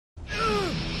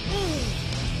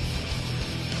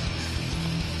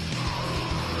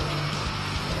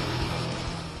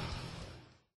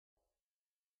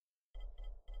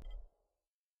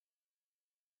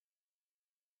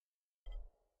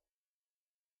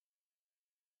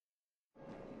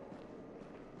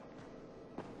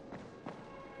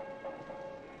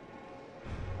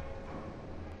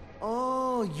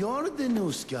Oh, you're the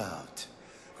new scout.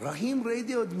 Rahim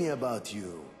radioed me about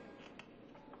you.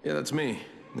 Yeah, that's me.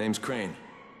 Name's Crane.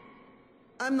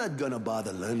 I'm not gonna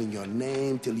bother learning your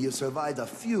name till you've survived a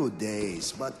few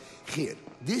days, but here,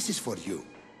 this is for you.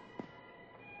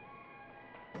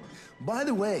 By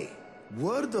the way,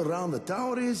 word around the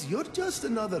tower is you're just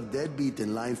another deadbeat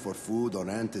in line for food or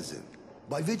antizin.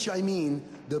 By which I mean,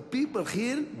 the people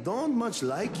here don't much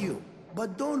like you.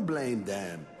 But don't blame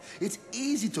them. It's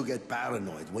easy to get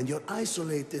paranoid when you're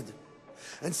isolated.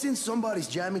 And since somebody's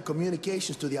jamming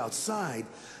communications to the outside,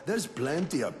 there's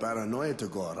plenty of paranoia to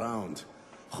go around.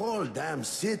 Whole damn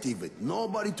city with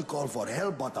nobody to call for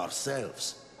help but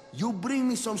ourselves. You bring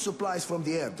me some supplies from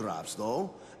the airdrops,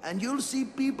 though, and you'll see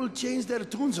people change their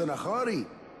tunes in a hurry.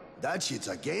 That shit's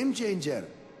a game changer.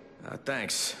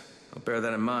 Thanks. I'll bear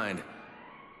that in mind.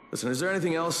 Listen, is there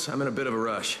anything else? I'm in a bit of a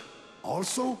rush.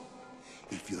 Also,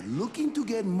 if you're looking to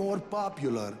get more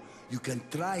popular, you can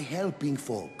try helping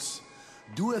folks.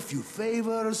 Do a few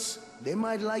favors, they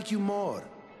might like you more.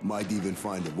 Might even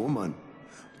find a woman.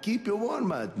 Keep you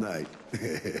warm at night.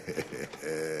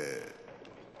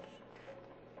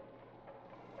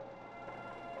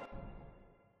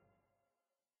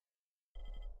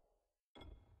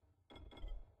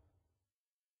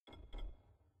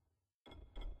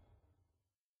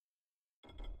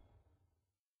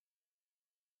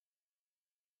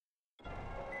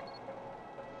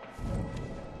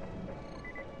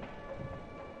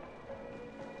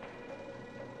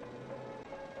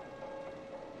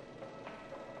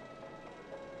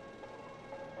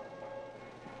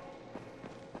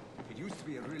 It used to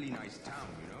be a really nice town,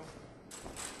 you know?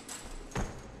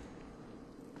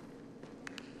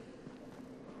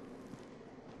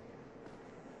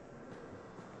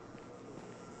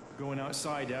 Going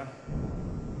outside, yeah?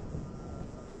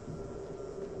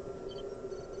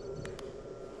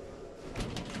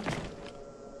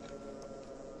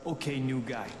 Okay, new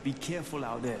guy. Be careful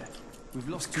out there. We've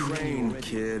lost too many Crane, already.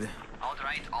 kid. All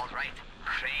right.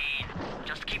 Crane.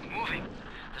 Just keep moving.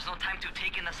 There's no time to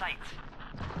take in the sights.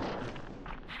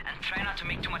 And try not to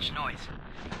make too much noise.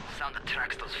 Sound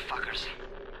attracts those fuckers.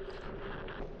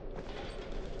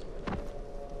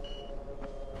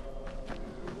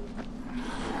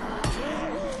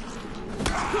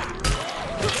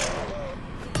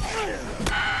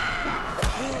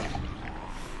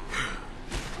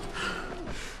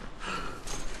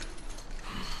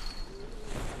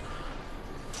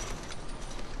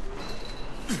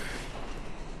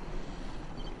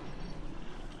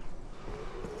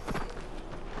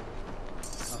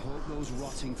 Those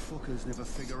rotting fuckers never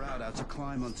figure out how to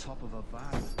climb on top of a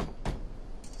van.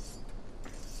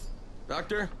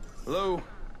 Doctor? Hello?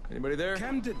 Anybody there?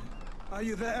 Camden, are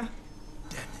you there?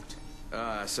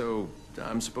 Damn it. So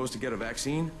I'm supposed to get a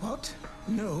vaccine? What?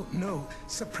 No,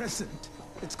 suppressant.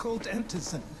 It's called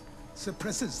antizin.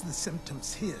 Suppresses the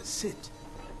symptoms. Here, sit.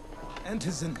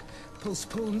 Antizin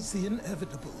postpones the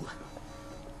inevitable.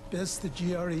 Best the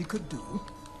GRE could do.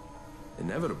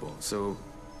 Inevitable? So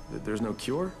there's no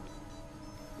cure?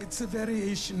 It's a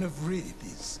variation of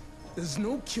rabies. There's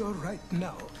no cure right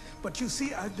now, but you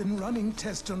see, I've been running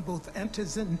tests on both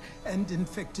antizin and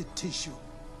infected tissue.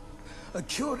 A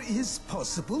cure is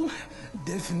possible,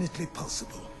 definitely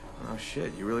possible. Oh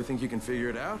shit, you really think you can figure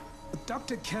it out? With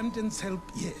Dr. Camden's help,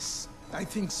 yes, I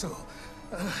think so.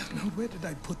 Now, where did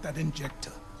I put that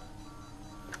injector?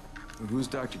 Who's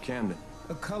Dr. Camden?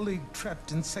 A colleague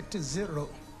trapped in Sector 0,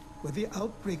 where the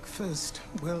outbreak first,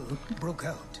 well, broke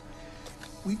out.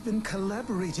 We've been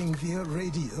collaborating via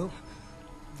radio,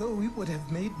 though we would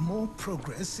have made more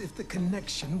progress if the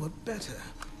connection were better.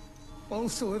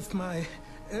 Also, if my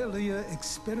earlier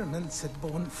experiments had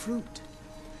borne fruit.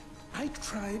 I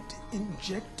tried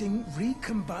injecting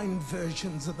recombined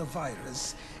versions of the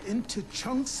virus into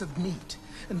chunks of meat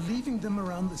and leaving them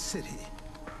around the city,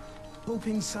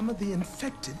 hoping some of the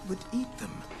infected would eat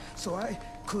them, so I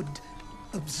could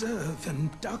observe and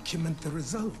document the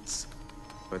results.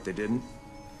 But they didn't?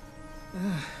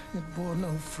 It bore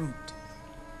no fruit.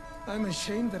 I'm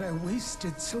ashamed that I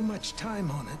wasted so much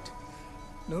time on it.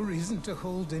 No reason to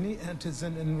hold any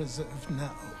antizin in reserve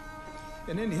now.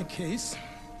 In any case,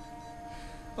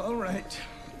 all right,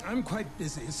 I'm quite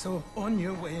busy, so on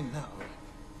your way now.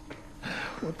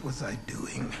 What was I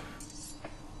doing?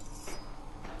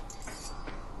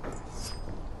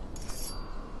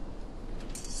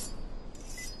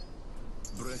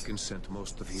 Brecken sent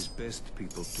most of his best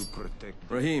people to protect...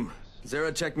 Rahim,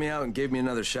 Zara checked me out and gave me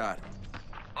another shot.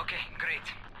 Okay, great.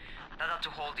 That ought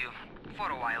to hold you. For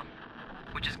a while.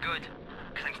 Which is good,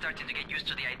 because I'm starting to get used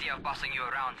to the idea of bossing you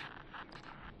around.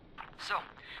 So,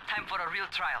 time for a real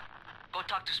trial. Go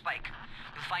talk to Spike.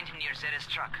 You'll find him near Zeta's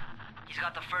truck. He's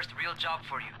got the first real job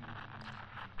for you.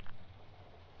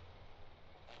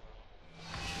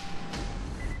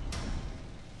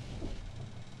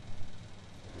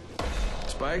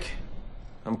 Spike?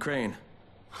 I'm Crane.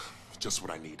 Just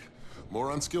what I need.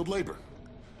 More unskilled labor.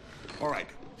 All right,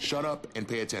 shut up and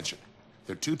pay attention.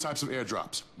 There are two types of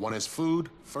airdrops. One has food,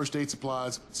 first aid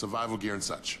supplies, survival gear and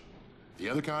such. The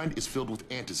other kind is filled with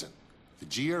antizin.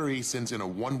 The GRE sends in a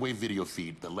one-way video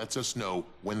feed that lets us know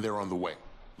when they're on the way.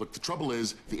 Look, the trouble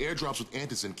is, the airdrops with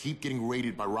antizin keep getting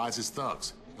raided by Rise's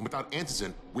thugs. And without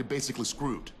antizin, we're basically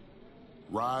screwed.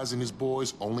 Rise and his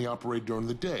boys only operate during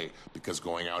the day because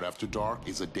going out after dark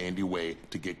is a dandy way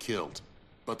to get killed.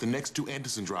 But the next two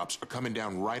antizin drops are coming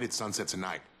down right at sunset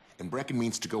tonight, and Brecken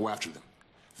means to go after them.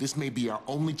 This may be our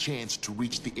only chance to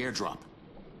reach the airdrop.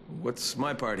 What's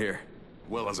my part here?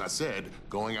 Well, as I said,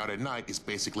 going out at night is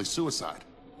basically suicide.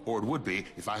 Or it would be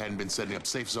if I hadn't been setting up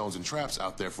safe zones and traps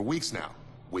out there for weeks now,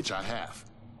 which I have.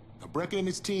 Now, Brecken and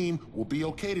his team will be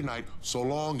okay tonight so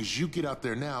long as you get out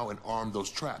there now and arm those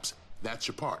traps. That's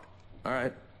your part. All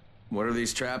right. What are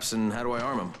these traps and how do I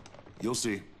arm them? You'll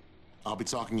see. I'll be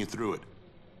talking you through it.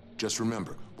 Just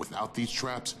remember, without these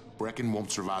traps, Brecken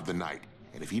won't survive the night.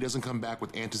 And if he doesn't come back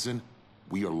with antizin,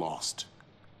 we are lost.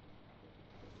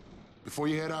 Before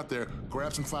you head out there,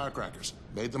 grab some firecrackers.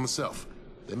 Made them myself.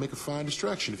 They make a fine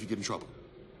distraction if you get in trouble.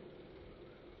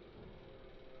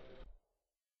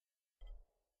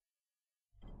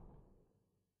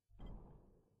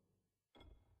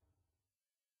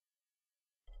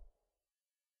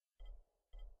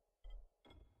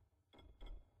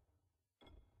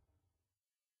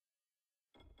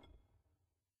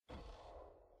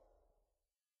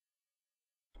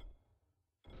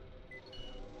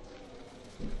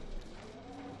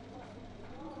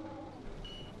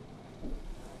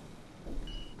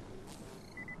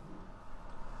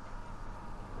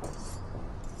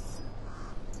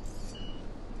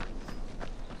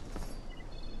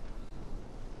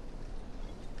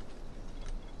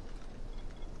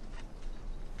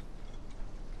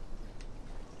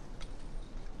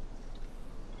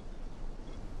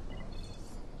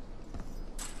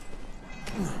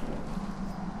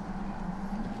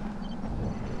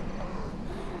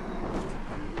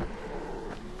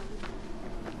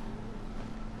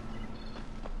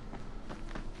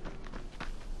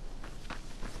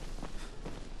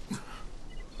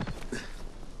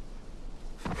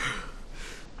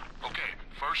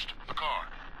 First, the car.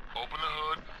 Open the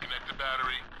hood, connect the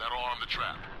battery, that'll arm the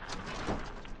trap.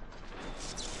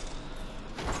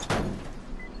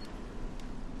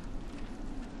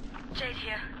 Jade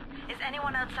here. Is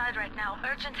anyone outside right now?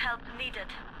 Urgent help needed.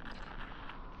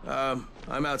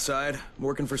 I'm outside,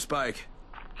 working for Spike.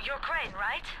 You're Crane,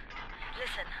 right?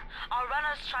 Listen, our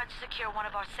runners tried to secure one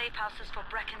of our safe houses for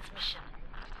Brecken's mission.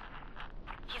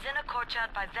 He's in a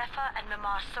courtyard by Zephyr and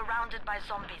Mimar, surrounded by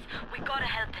zombies. We gotta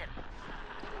help him.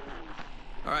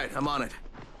 All right, I'm on it.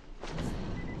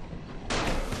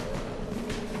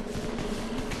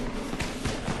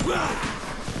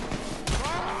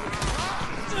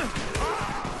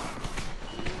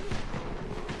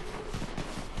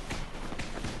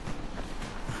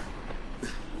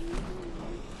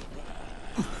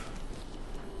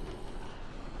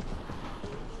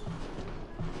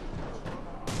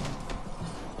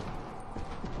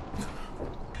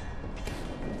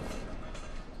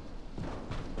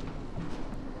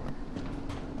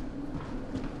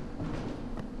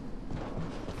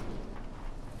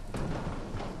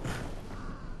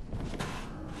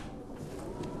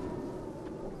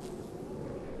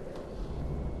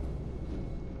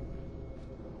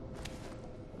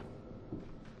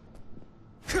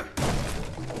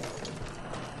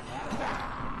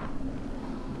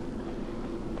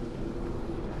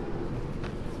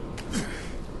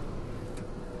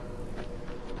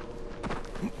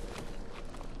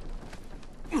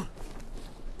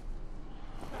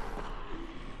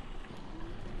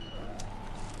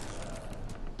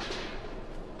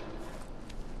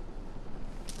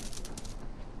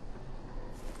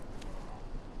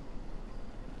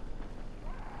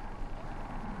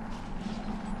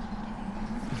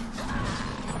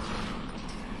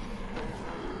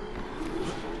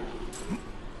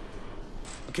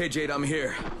 Okay, Jade, I'm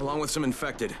here, along with some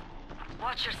infected.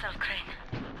 Watch yourself, Crane.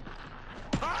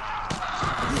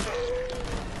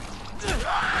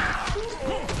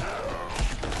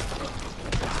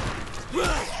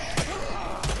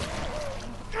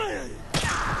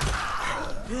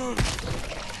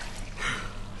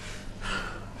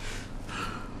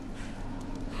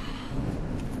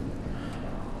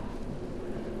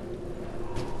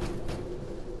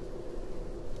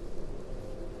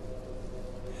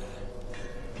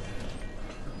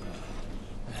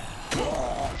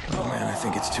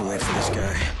 too late for this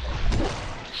guy.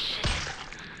 Shit.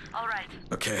 All right.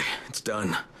 Okay, it's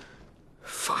done.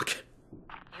 Fuck.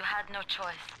 You had no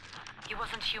choice. He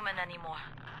wasn't human anymore.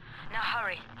 Now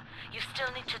hurry. You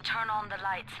still need to turn on the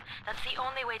lights. That's the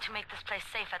only way to make this place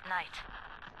safe at night.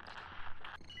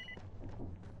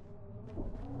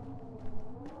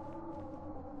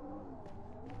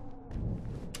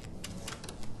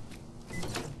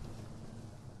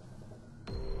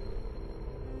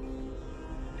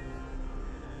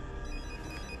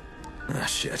 Ah,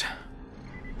 shit.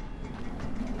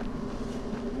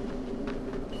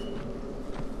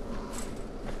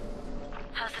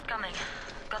 How's it coming?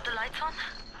 Got the lights on?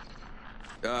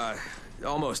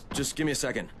 Almost. Just give me a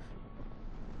second.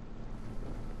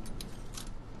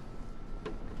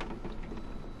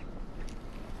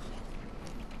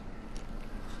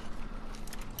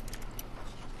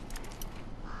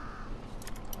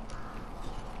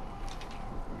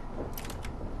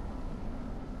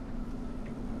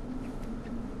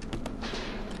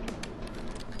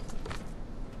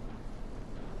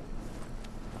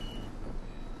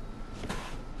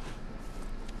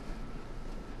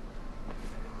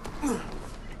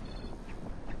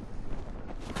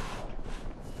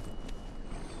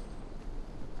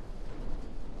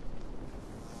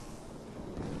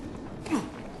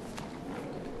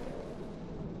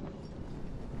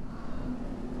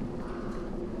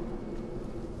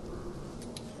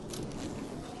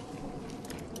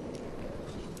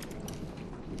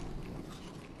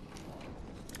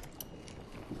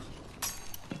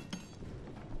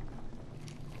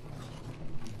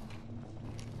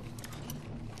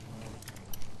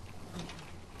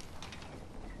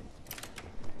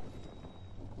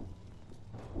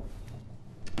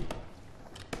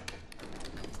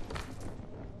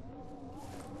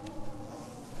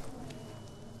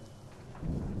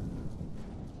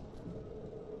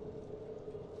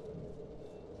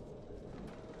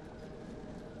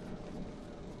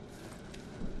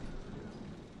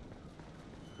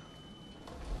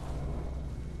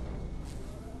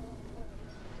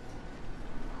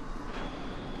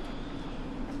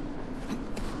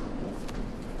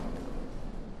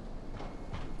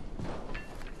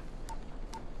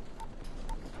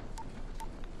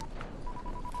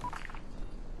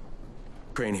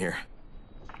 Crane here.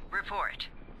 Report.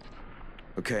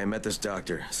 Okay, I met this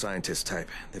doctor, scientist type.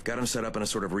 They've got him set up in a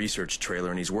sort of research trailer,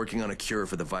 and he's working on a cure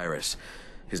for the virus.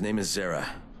 His name is Zera.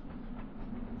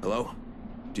 Hello?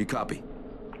 Do you copy?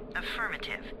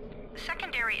 Affirmative.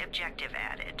 Secondary objective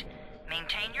added.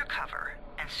 Maintain your cover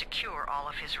and secure all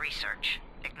of his research.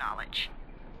 Acknowledge.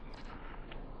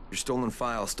 Your stolen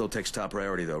file still takes top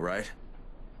priority, though, right?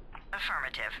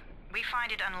 Affirmative. We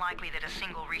find it unlikely that a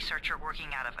single researcher working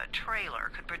out of a trailer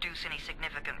could produce any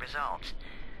significant results.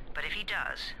 But if he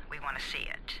does, we want to see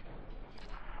it.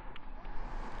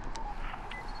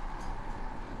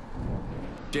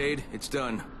 Jade, it's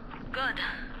done. Good.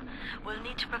 We'll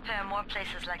need to prepare more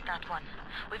places like that one.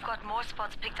 We've got more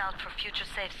spots picked out for future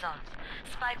safe zones.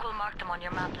 Spike will mark them on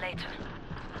your map later.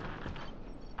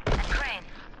 And Crane,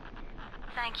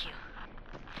 thank you.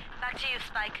 Back to you,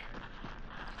 Spike.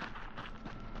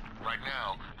 Right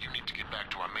now, you need to get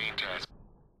back to our main task.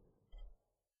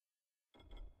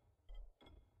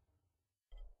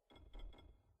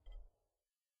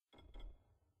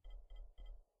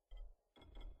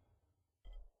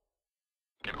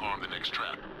 And arm the next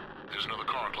trap. There's another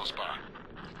car close by.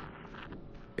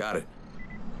 Got it.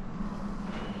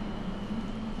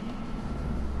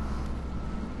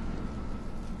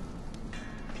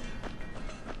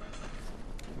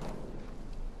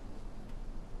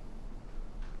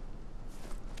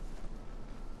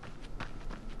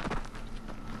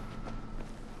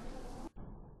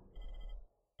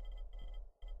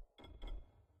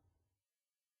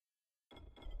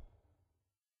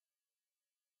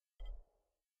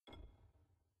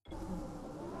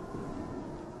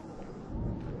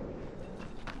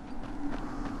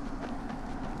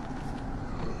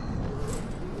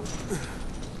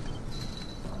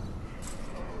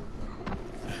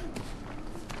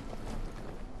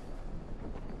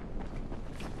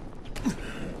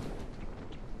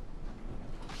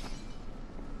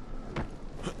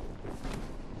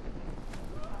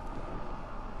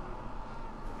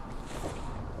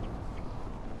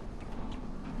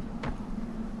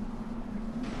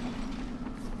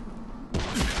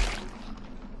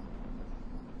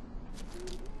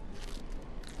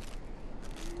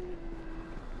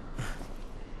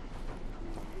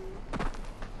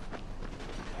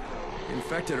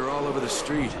 Infected are all over the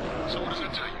street. So what does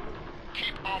that tell you?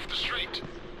 Keep off the street.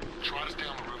 Try to stay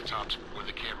on the rooftops where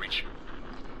they can't reach you.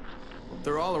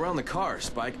 They're all around the car,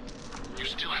 Spike. You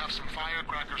still have some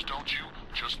firecrackers, don't you?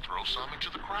 just throw some into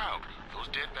the crowd. Those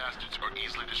dead bastards are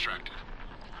easily distracted.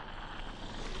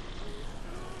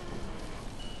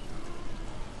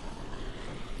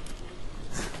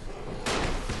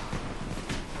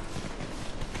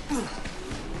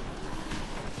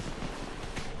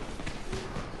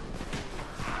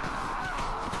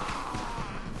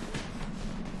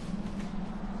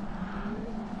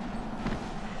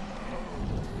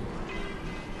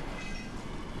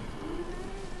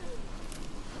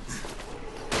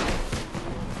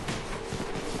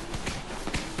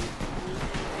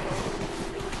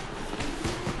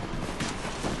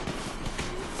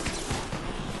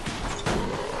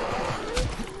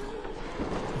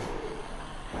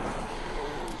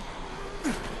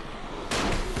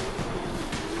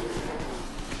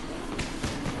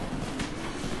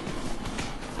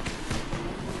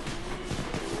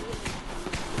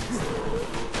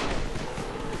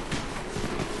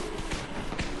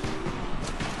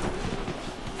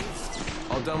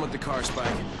 Done with the car,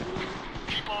 Spike.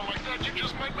 Keep on like that, you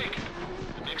just might make it.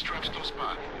 The next trap's no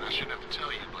spot, and I shouldn't have to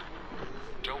tell you, but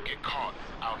don't get caught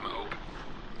out in the open.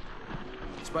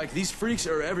 Spike, these freaks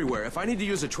are everywhere. If I need to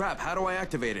use a trap, how do I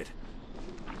activate it?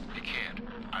 You can't.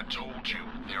 I told you,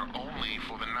 they're only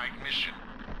for the night mission.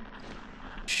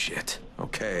 Shit.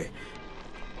 Okay.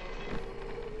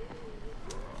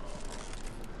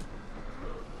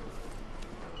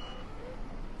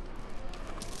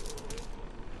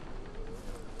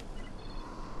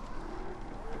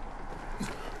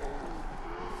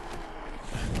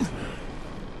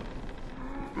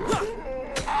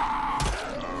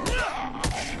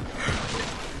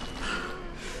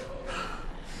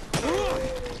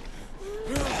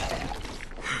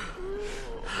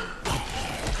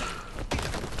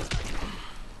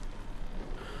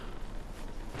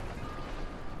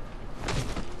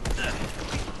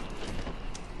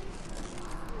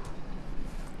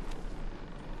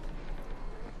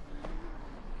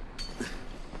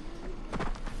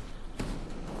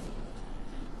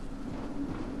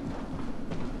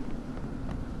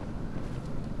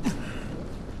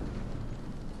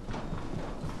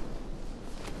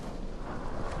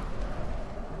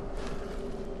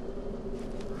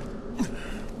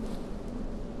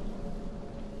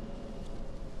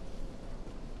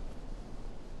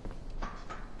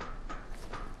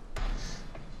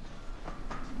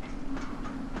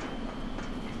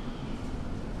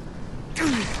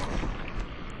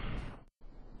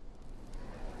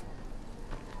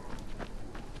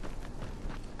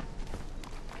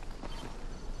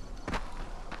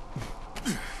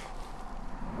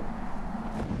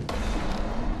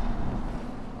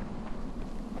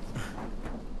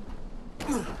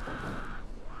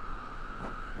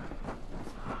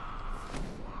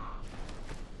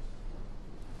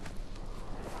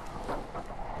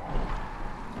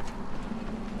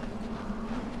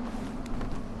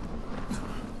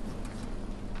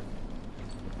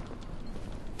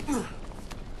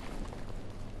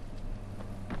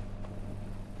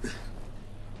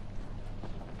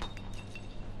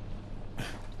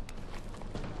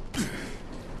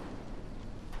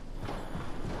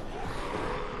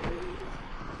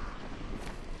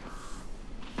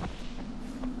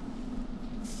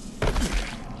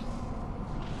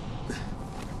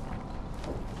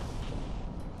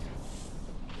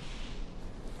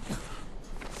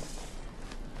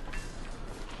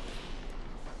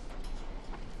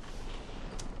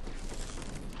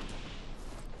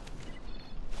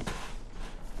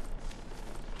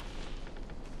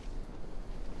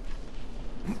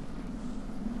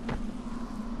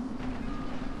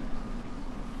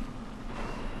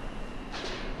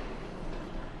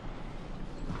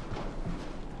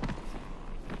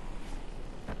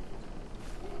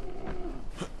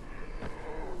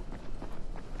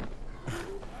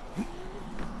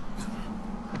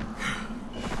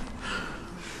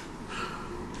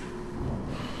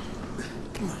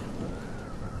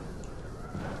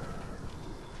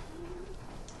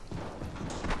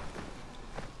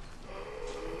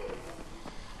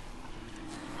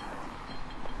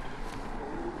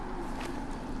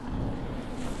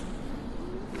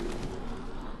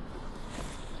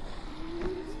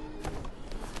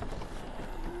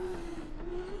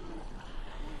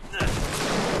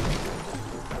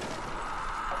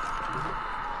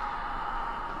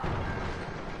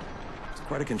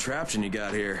 Quite a contraption you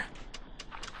got here.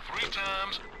 3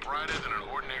 times brighter than an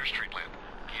ordinary street lamp.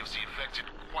 Gives the affected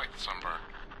quite the sunburn.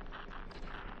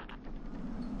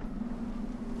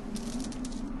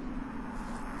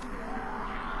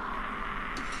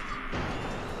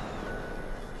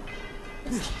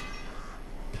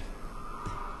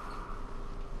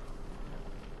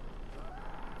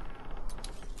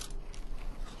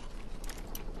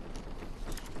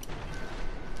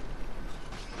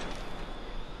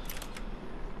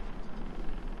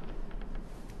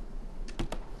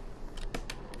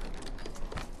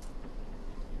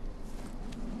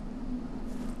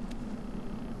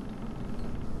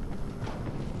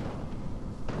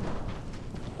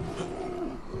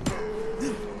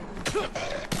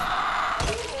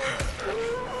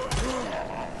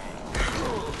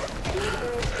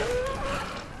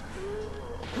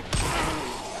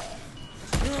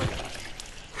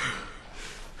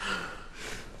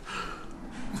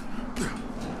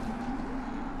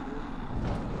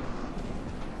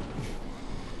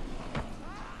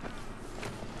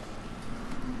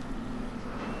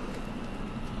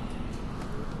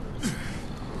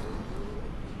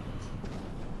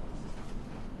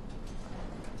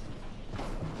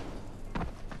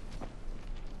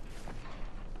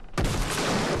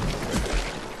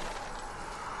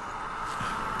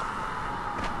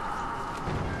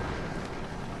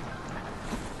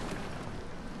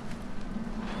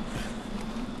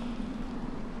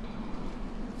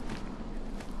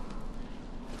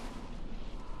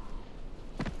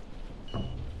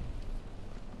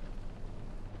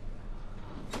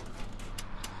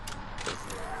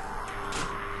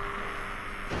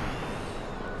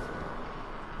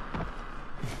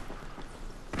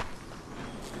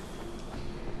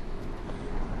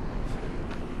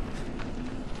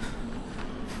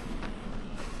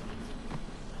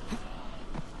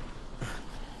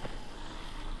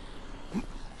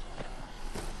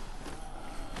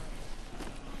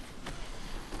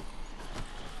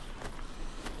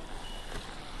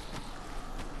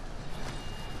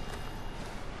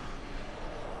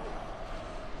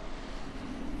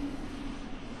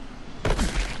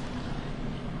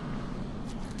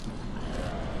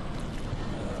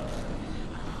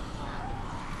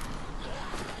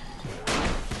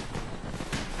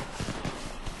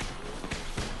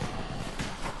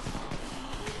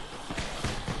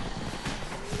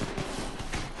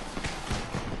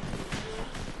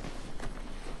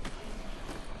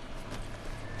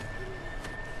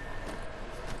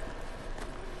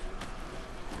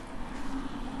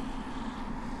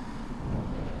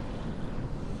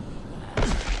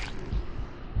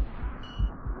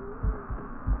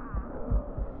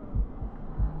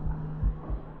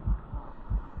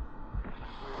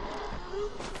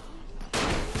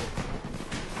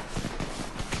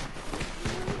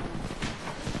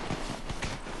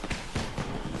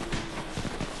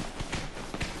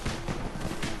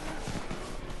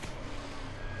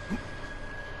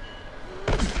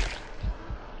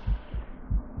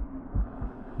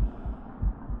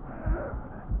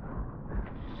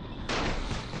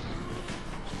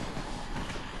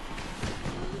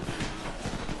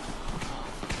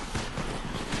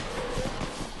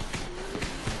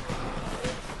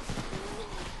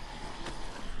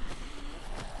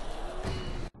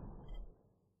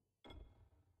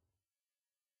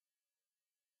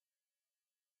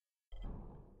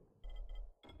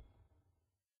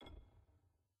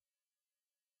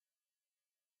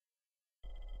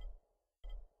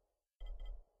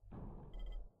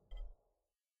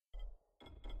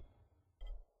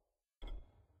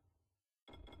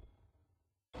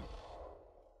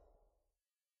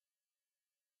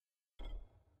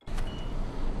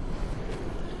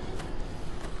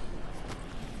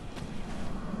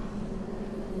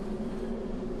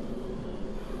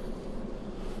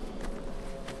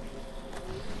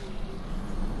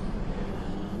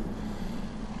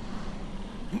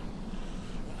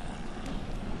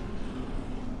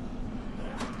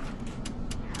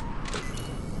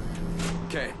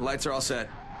 Okay, lights are all set.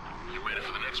 You ready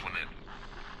for the next one then?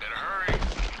 Better hurry.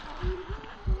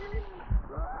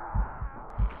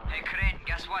 Hey, Crane,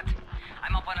 guess what?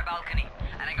 I'm up on a balcony,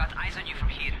 and I got eyes on you from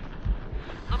here.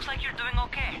 Looks like you're doing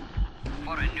okay.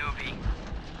 For a newbie.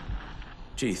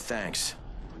 Gee, thanks.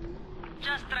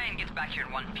 Just try and get back here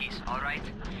in one piece, alright?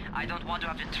 I don't want to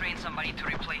have to train somebody to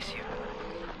replace you.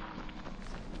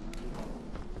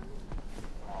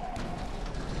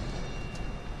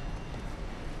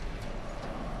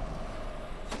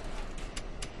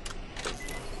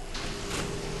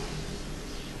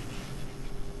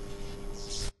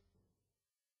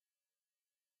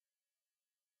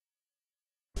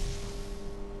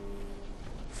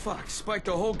 Fuck, Spike,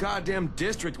 the whole goddamn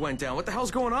district went down. What the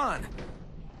hell's going on?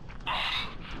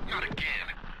 Not again.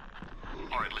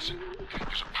 All right, listen.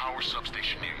 There's a power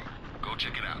substation near you. Go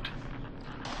check it out.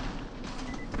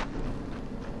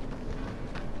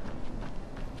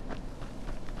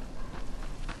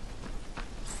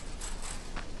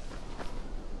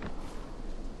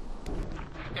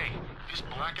 Hey, this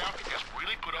blackout has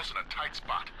really put us in a tight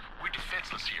spot. We're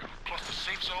defenseless here. Plus the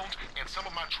safe zones and some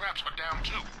of my traps are down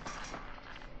too.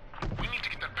 We need to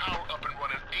get that power up and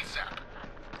running ASAP.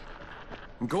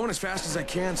 I'm going as fast as I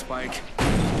can, Spike.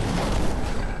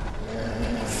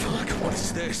 Fuck, what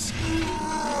is this?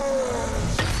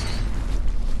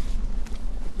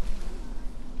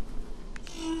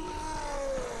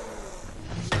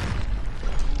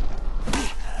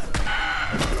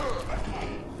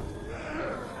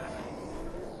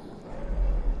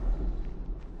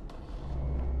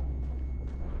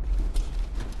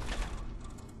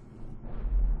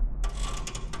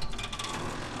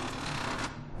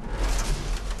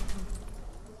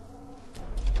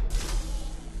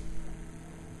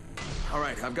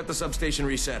 Look, I've got the substation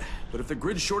reset, but if the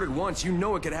grid's shorted once, you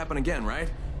know it could happen again, right?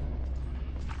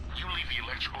 You leave the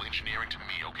electrical engineering to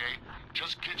me, okay?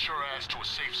 Just get your ass to a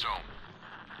safe zone.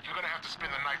 You're gonna have to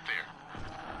spend the night there.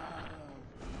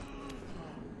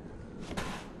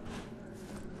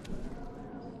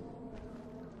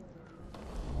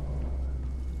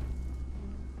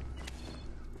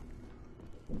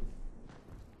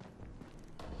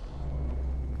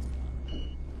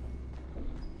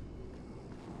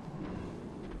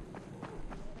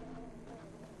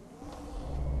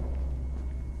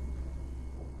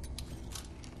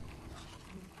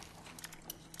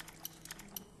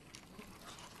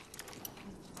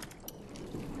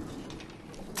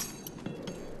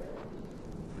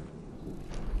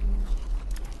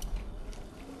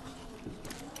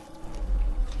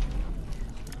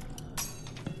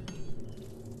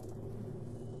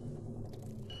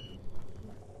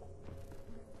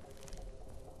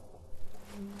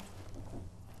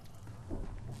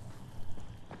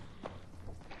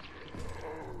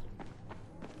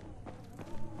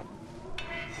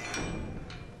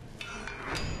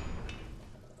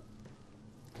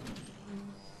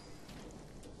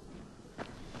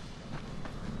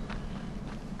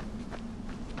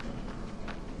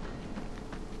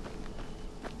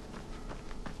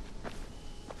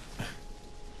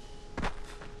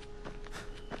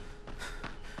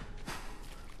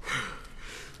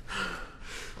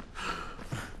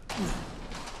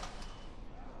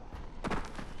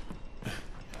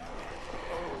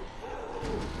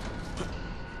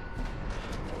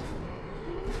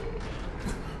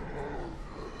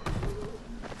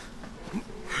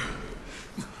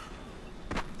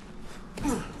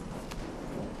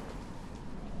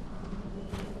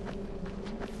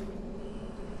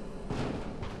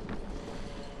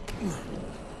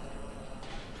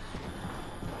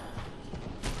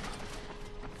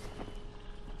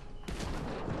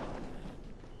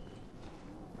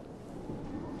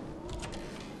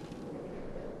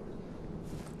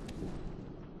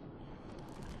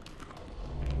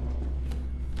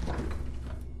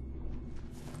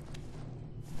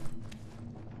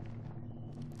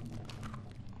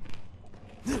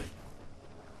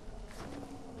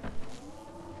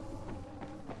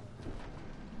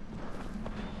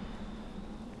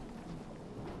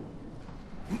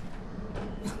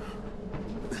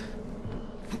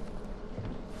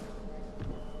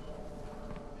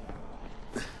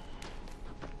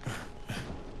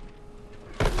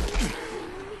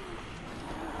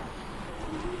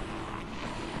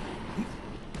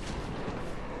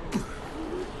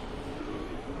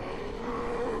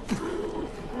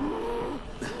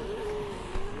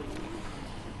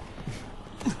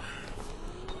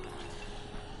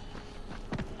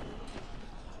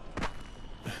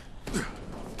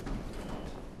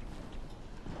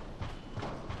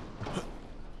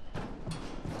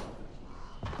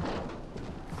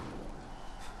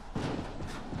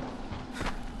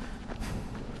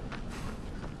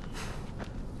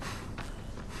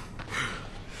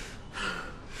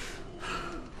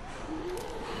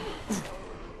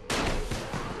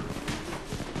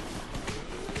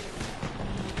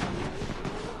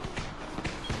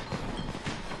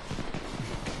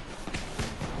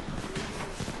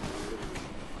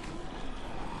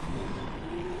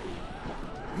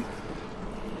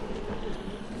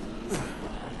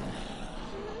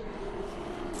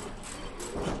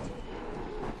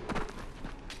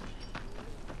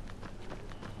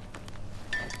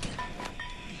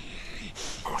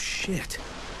 Shit.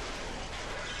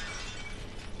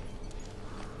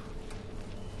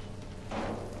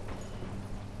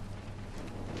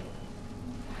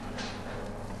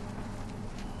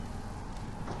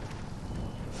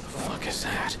 The fuck is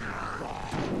that?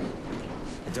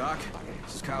 Hey, Doc,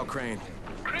 this is Kyle Crane.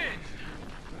 Crane,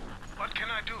 what can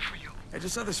I do for you? I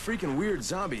just saw this freaking weird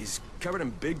zombie. He's covered in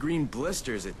big green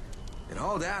blisters. It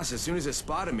hauled ass as soon as it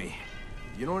spotted me.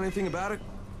 You know anything about it?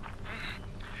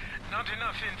 Not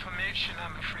enough information,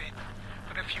 I'm afraid.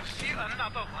 But if you see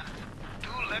another one, do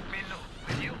let me know,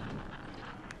 will you?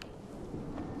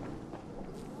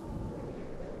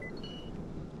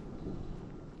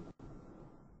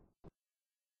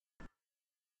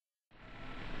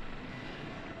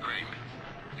 Crane,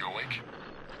 you awake?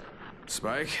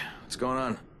 Spike, what's going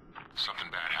on? Something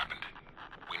bad happened.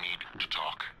 We need to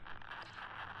talk.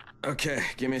 Okay,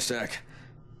 give me a sec.